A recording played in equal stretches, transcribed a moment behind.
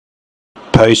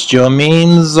Post your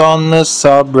memes on the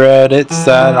subreddits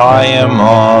that I am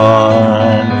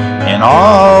on, and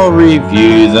I'll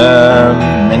review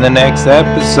them in the next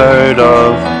episode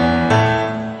of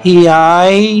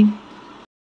Heiay.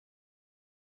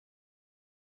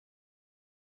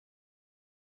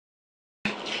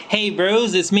 Hey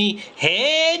bros, it's me,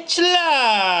 Headchala,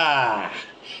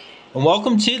 and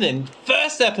welcome to the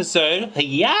first episode of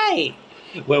Heiay,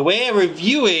 where we're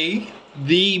reviewing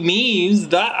the memes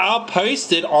that are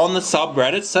posted on the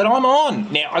subreddits that I'm on.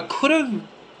 Now, I could have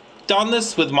done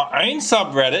this with my own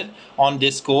subreddit on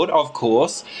Discord, of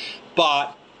course,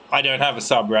 but I don't have a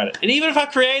subreddit. And even if I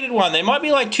created one, there might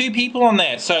be like 2 people on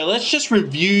there. So let's just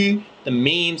review the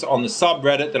memes on the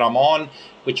subreddit that I'm on,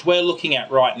 which we're looking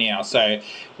at right now. So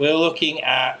we're looking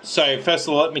at, so first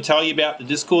of all, let me tell you about the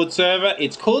Discord server.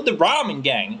 It's called the Ramen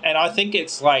Gang, and I think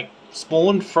it's like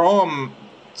spawned from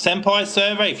Senpai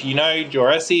server. If you know,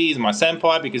 Joresi is my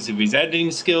senpai because of his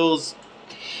editing skills.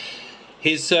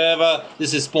 His server,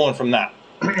 this is spawned from that.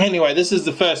 Anyway, this is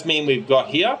the first meme we've got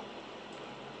here.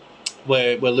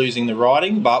 We're losing the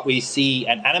writing, but we see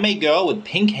an anime girl with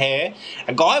pink hair,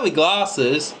 a guy with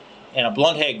glasses, and a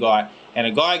blonde haired guy, and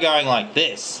a guy going like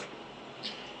this.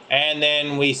 And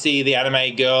then we see the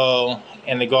anime girl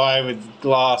and the guy with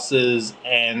glasses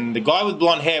and the guy with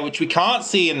blonde hair, which we can't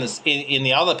see in this in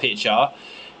the other picture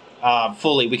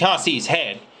fully. We can't see his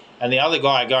head, and the other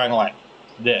guy going like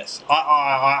this.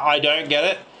 I don't get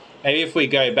it. Maybe if we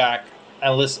go back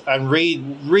and listen and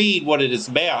read what it is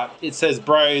about. It says,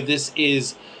 bro, this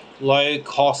is low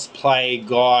cosplay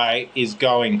guy is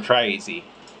going crazy.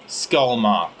 Skull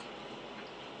mark.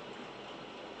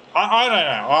 I don't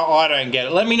know. I don't get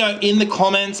it. Let me know in the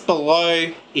comments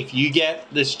below if you get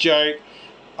this joke.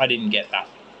 I didn't get that.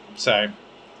 So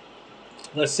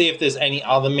let's see if there's any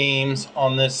other memes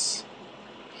on this.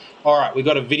 Alright, we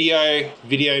got a video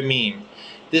meme.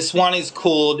 This one is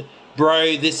called,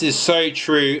 bro, this is so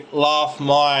true, laugh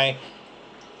my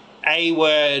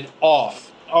A-word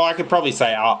off. Oh, I could probably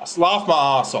say ass. Laugh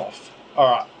my ass off.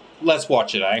 Alright, let's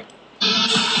watch it, eh?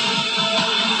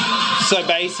 So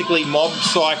basically, Mob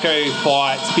Psycho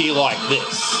fights be like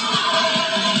this.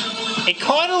 It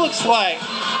kind of looks like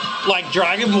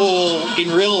Dragon Ball in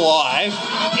real life,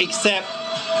 except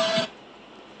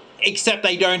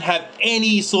they don't have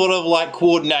any sort of like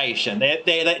coordination.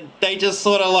 They just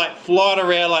sort of like float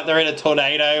around like they're in a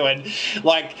tornado, and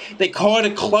like they're kind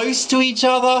of close to each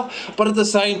other, but at the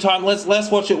same time,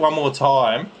 let's watch it one more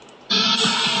time.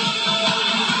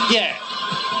 Yeah,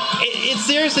 it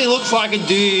seriously looks like a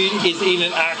dude is in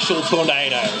an actual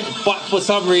tornado, but for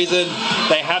some reason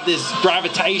they have this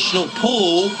gravitational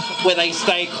pull where they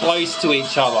stay close to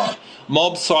each other.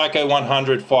 Mob Psycho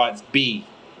 100 fights B.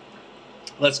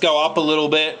 Let's go up a little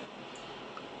bit.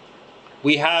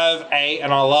 We have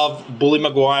and I love Bully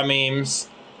Maguire memes.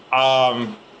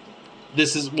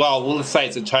 This is, well, let's say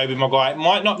it's a Toby Maguire. It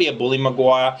might not be a Bully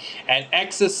Maguire. An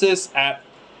exorcist at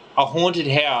a haunted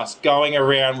house going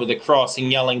around with a cross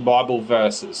and yelling Bible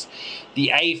verses.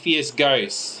 The atheist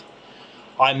ghost.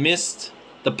 I missed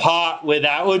the part where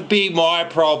that would be my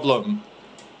problem.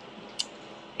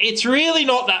 It's really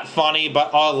not that funny, but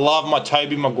I love my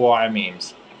Toby Maguire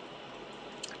memes.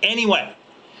 Anyway,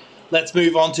 let's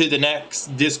move on to the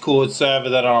next Discord server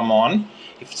that I'm on.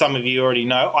 If some of you already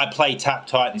know, I play Tap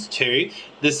Titans 2.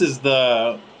 This is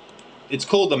it's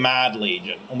called the Mad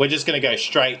Legion. And we're just going to go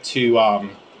straight to, I'll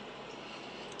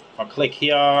click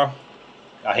here. Oh,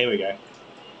 here we go.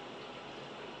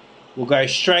 We'll go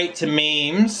straight to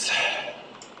memes.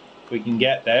 If we can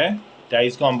get there.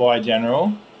 Days Gone By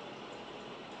General.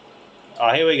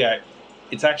 Oh, here we go.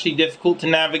 It's actually difficult to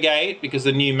navigate because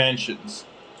of new mentions.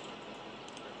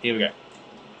 Here we go.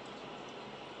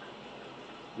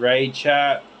 Raid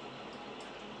chat.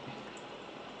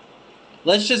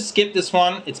 Let's just skip this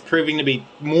one. It's proving to be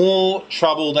more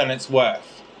trouble than it's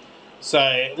worth.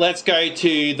 So let's go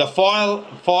to the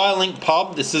Firelink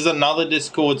Pub. This is another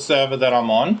Discord server that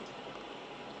I'm on.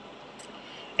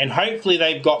 And hopefully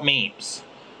they've got memes.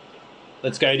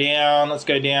 Let's go down. Let's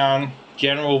go down.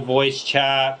 General voice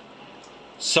chat.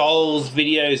 Souls,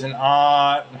 videos and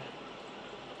art.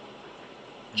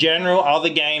 General other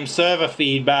game server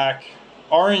feedback.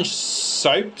 Orange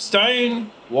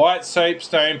soapstone, white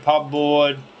soapstone, pub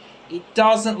board. It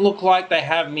doesn't look like they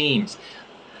have memes.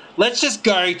 Let's just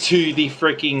go to the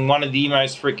freaking one of the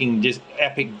most freaking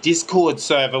epic Discord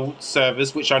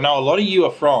servers, which I know a lot of you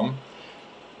are from.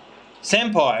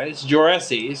 Senpais,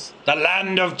 Joresis, the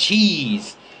land of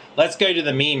cheese. Let's go to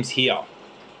the memes here.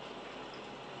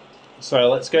 So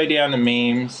let's go down to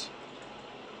memes.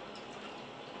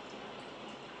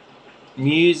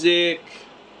 Music.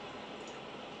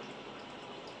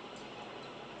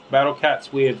 Battle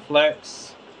Cat's weird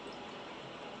flex.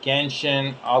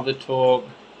 Genshin, other talk.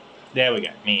 There we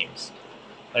go, memes.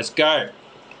 Let's go.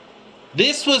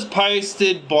 This was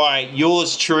posted by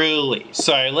yours truly.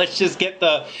 So let's get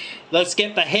the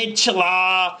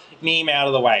Headchala meme out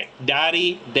of the way.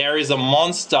 Daddy, there is a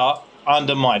monster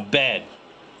under my bed.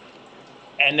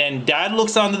 And then Dad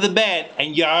looks under the bed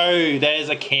and yo, there's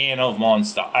a can of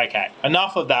Monster. Okay,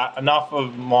 enough of that, enough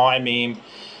of my meme.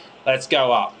 Let's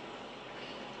go up.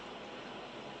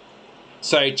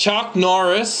 So Chuck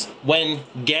Norris, when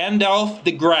Gandalf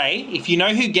the Grey, if you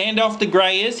know who Gandalf the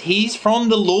Grey is, he's from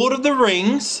the Lord of the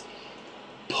Rings,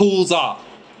 pulls up.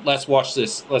 Let's watch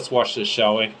this,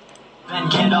 shall we? And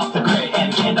Gandalf the Grey,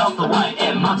 and Gandalf the White,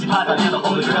 and Monty Python, and the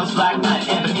Holy Grail's Black Knight,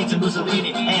 and Benito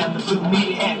Mussolini, and the Blue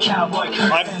Meanie, and Cowboy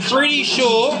Kurt. I'm pretty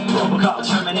sure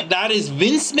that is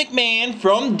Vince McMahon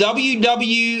from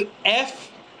WWF,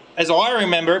 as I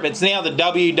remember it, but it's now the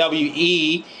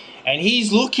WWE, and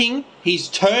he's looking, he's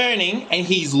turning, and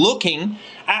he's looking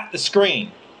at the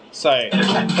screen. So,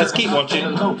 let's keep watching.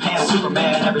 It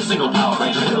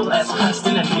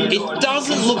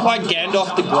doesn't look like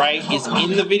Gandalf the Grey is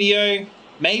in the video.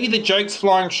 Maybe the joke's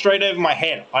flying straight over my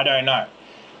head. I don't know.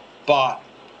 But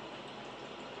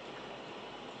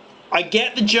I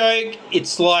get the joke.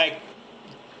 It's like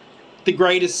the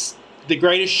greatest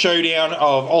showdown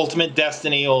of Ultimate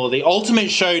Destiny, or the ultimate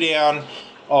showdown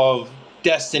of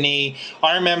Destiny.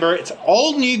 I remember it's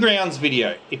old Newgrounds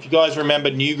video. If you guys remember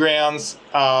Newgrounds,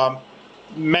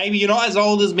 maybe you're not as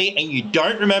old as me and you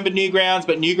don't remember Newgrounds,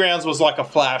 but Newgrounds was like a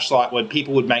flashlight where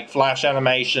people would make flash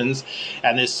animations,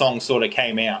 and this song sort of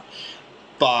came out.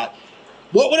 But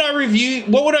what would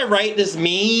I rate this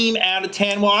meme out of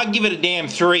 10? Well, I'd give it a damn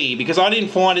 3 because I didn't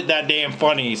find it that damn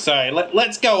funny. So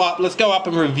let's go up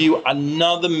and review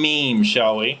another meme,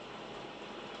 shall we?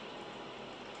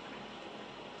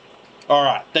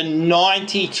 Alright, the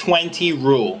 90-20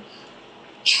 rule.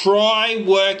 Try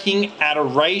working at a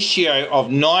ratio of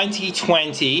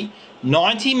 90-20,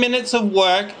 90 minutes of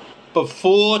work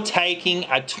before taking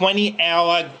a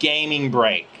 20-hour gaming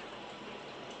break.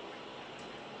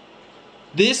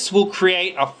 This will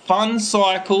create a fun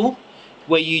cycle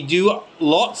where you do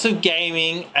lots of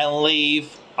gaming and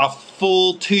leave a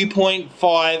full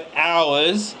 2.5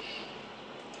 hours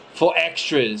for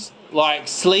extras like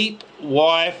sleep,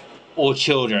 wife, or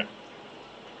children.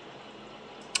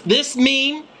 This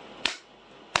meme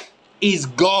is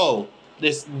gold.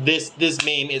 This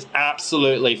meme is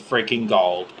absolutely freaking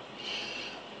gold.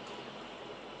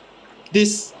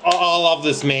 I love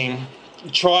this meme.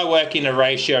 Try working a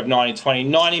ratio of 90-20.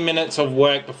 90 minutes of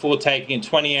work before taking a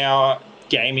 20-hour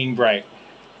gaming break.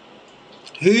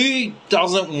 Who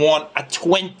doesn't want a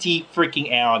 20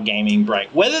 freaking hour gaming break?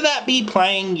 Whether that be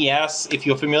playing, yes, if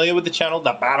you're familiar with the channel,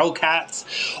 the Battle Cats,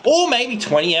 or maybe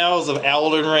 20 hours of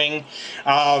Elden Ring,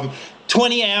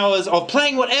 20 hours of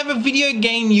playing whatever video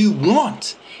game you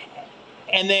want,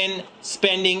 and then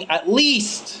spending at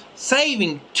least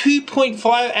saving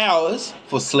 2.5 hours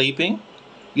for sleeping,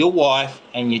 your wife,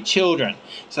 and your children.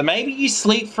 So maybe you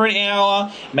sleep for an hour,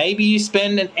 maybe you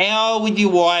spend an hour with your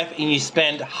wife, and you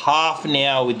spend half an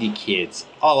hour with your kids.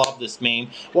 I love this meme.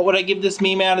 What would I give this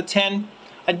meme out of 10?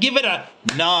 I'd give it a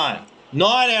 9.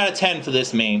 9 out of 10 for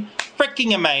this meme.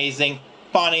 Freaking amazing,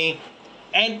 funny,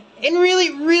 and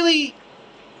really, really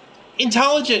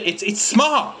intelligent. It's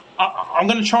smart. I'm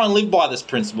going to try and live by this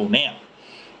principle now.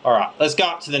 Alright, let's go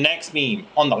up to the next meme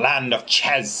on the land of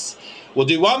Chaz. We'll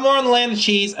do one more on the land of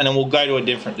cheese, and then we'll go to a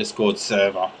different Discord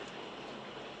server.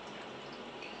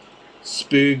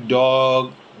 Spook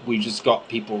Dog. We just got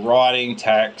people writing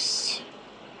text.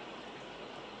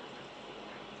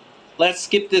 Let's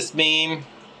skip this meme.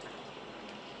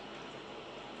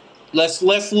 Let's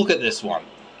look at this one.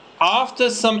 After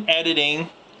some editing,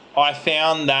 I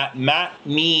found that Matt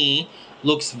Me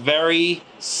looks very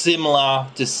similar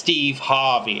to Steve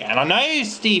Harvey. And I know who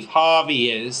Steve Harvey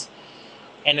is,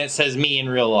 and it says me in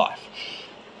real life.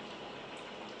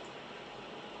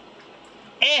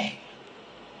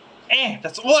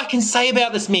 That's all I can say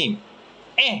about this meme.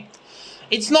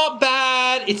 It's not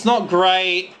bad, it's not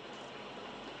great.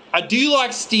 I do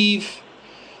like Steve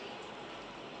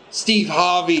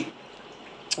Harvey.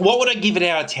 What would I give it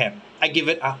out of 10? I give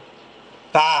it a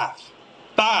 5.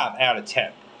 5 out of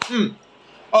 10.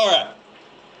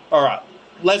 Alright.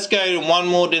 Let's go to one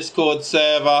more Discord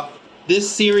server. This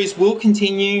series will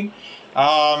continue,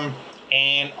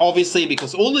 and obviously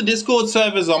because all the Discord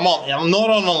servers I'm not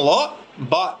on a lot,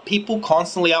 but people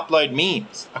constantly upload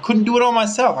memes. I couldn't do it all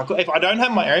myself. If I don't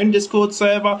have my own Discord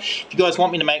server, if you guys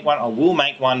want me to make one, I will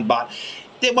make one, but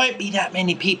there won't be that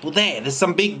many people there. There's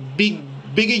some big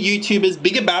bigger YouTubers,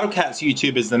 bigger Battle Cats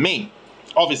YouTubers than me,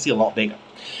 obviously a lot bigger,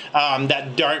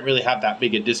 that don't really have that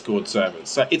bigger Discord servers.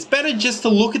 So it's better just to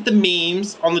look at the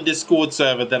memes on the Discord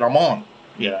server that I'm on,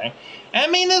 you know. And I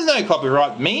mean, there's no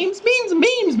copyright. Memes,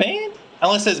 man.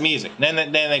 Unless there's music, then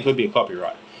there could be a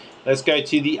copyright. Let's go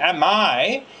to the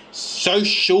MI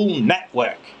social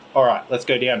network. All right, let's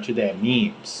go down to their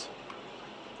memes.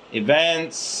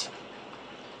 Events,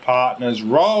 partners,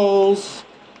 roles,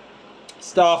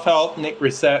 staff help, Nick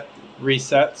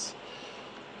resets,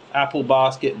 Apple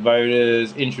basket,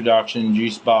 voters, introduction,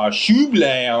 juice bar, shoe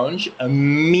lounge,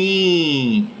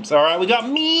 memes. All right, we got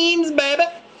memes, baby.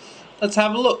 Let's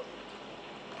have a look.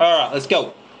 All right, let's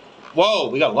go. Whoa,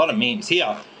 we got a lot of memes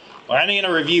here. We're only going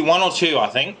to review one or two, I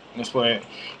think. Because we're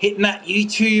hitting that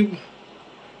YouTube.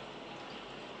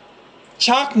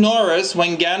 Chuck Norris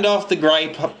when Gandalf the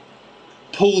Grey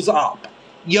pulls up.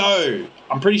 Yo,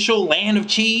 I'm pretty sure Land of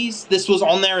Cheese, this was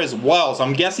on there as well. So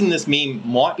I'm guessing this meme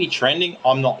might be trending.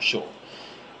 I'm not sure.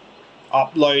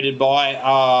 Uploaded by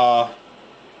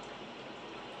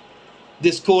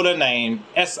Discorder named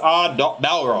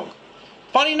sr.balrog.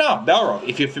 Funny enough, Balrog,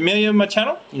 if you're familiar with my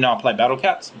channel, you know I play Battle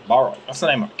Cats. Balrog, that's the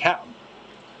name of a cat.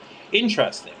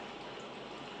 Interesting.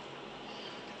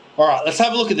 Alright, let's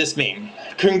have a look at this meme.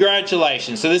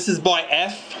 Congratulations. So this is by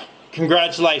F.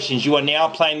 Congratulations, you are now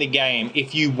playing the game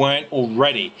if you weren't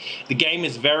already. The game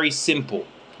is very simple.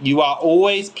 You are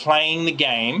always playing the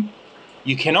game.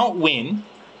 You cannot win.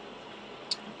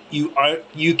 You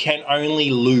can only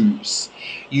lose.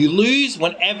 You lose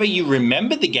whenever you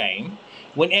remember the game.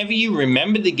 Whenever you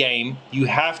remember the game, you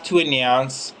have to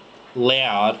announce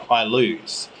loud, I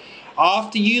lose.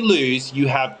 After you lose, you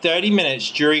have 30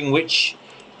 minutes during which,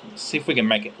 let's see if we can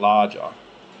make it larger,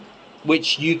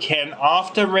 which you can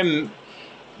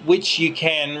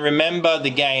remember the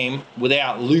game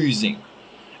without losing.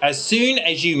 As soon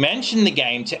as you mention the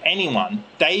game to anyone,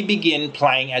 they begin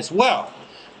playing as well.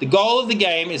 The goal of the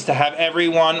game is to have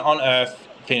everyone on Earth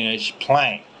finish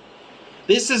playing.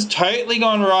 This has totally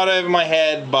gone right over my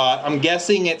head, but I'm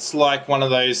guessing it's like one of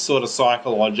those sort of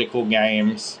psychological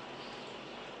games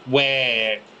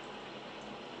where,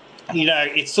 you know,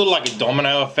 it's sort of like a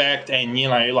domino effect, and, you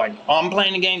know, like, I'm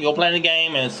playing the game, you're playing the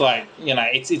game, and it's like, you know,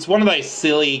 it's one of those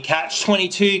silly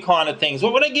catch-22 kind of things.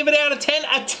 What would I give it out of 10?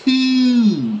 A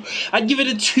 2. I'd give it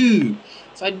a 2.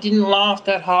 So I didn't laugh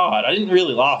that hard. I didn't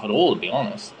really laugh at all, to be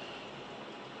honest.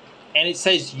 And it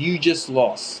says, you just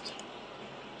lost.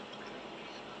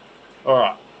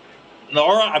 Alright,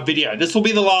 a video. This will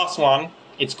be the last one.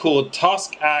 It's called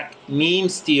Tusk-Ack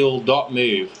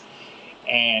memesteal.move.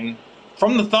 And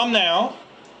from the thumbnail,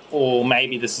 or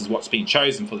maybe this is what's been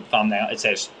chosen for the thumbnail, it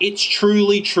says, it's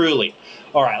truly, truly.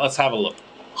 Alright, let's have a look.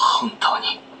 I'm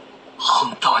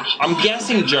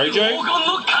guessing JoJo?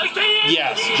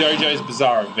 Yes, JoJo's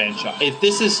Bizarre Adventure. If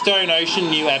this is Stone Ocean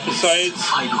new episodes,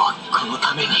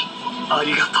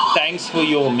 thanks for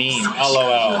your meme,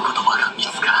 LOL.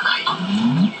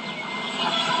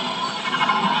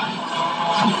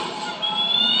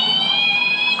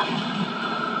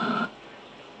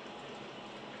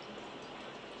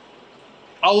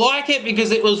 I like it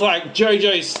because it was like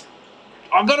JoJo's...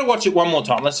 I've got to watch it one more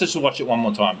time. Let's just watch it one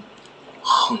more time.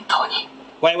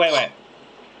 Wait.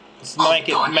 Let's make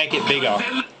it bigger.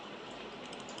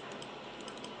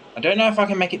 I don't know if I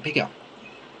can make it bigger.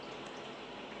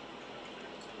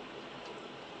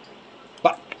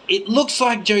 But it looks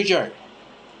like JoJo.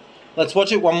 Let's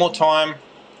watch it one more time.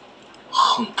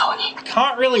 I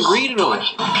can't really read it all.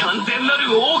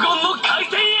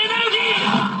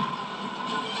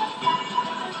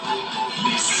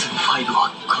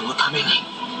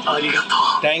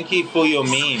 Thank you for your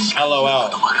meme,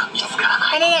 LOL.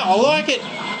 I don't know, I like it.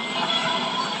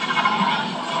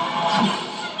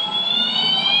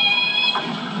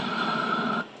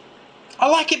 I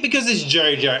like it because it's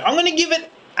JoJo. I'm gonna give it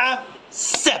a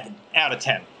 7 out of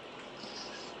 10.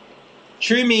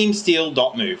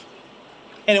 TrueMemeSteal.move.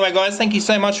 Anyway, guys, thank you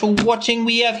so much for watching.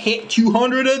 We have hit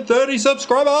 230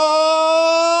 subscribers.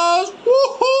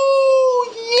 Woohoo!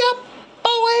 Yep,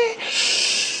 boy.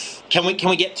 Can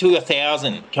we get to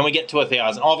 1,000? Can we get to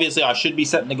 1,000? Obviously, I should be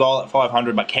setting the goal at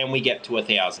 500, but can we get to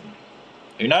 1,000?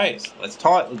 Who knows? Let's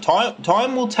time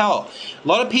will tell. A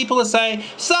lot of people are saying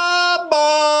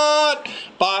subbot,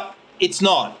 but it's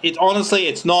not. Honestly,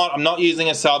 it's not. I'm not using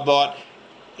a subbot.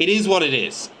 It is what it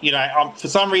is. You know, for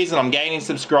some reason, I'm gaining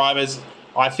subscribers.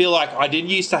 I feel like I did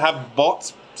used to have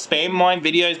bots spam my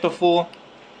videos before.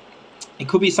 It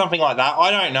could be something like that.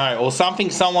 I don't know. Or something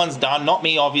someone's done. Not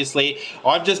me, obviously.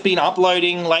 I've just been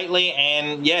uploading lately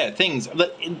and, yeah, things.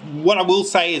 What I will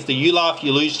say is the You Laugh,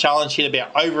 You Lose challenge hit about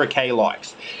over 1,000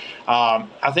 likes.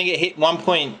 I think it hit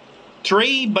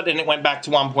 1.3, but then it went back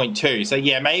to 1.2. So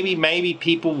yeah, maybe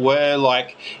people were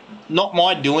like, not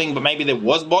my doing, but maybe there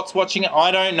was bots watching it.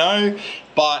 I don't know,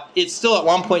 but it's still at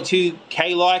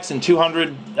 1.2k likes and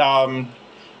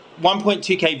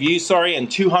 1.2k views, sorry, and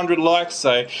 200 likes.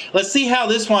 So let's see how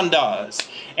this one does.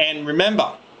 And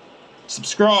remember,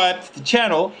 subscribe to the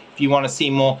channel if you want to see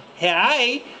more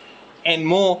Heiay and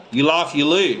more You Laugh You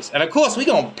Lose. And of course, we're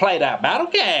going to play that battle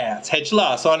cats.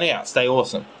 Headchala signing out. Stay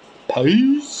awesome.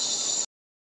 Peace.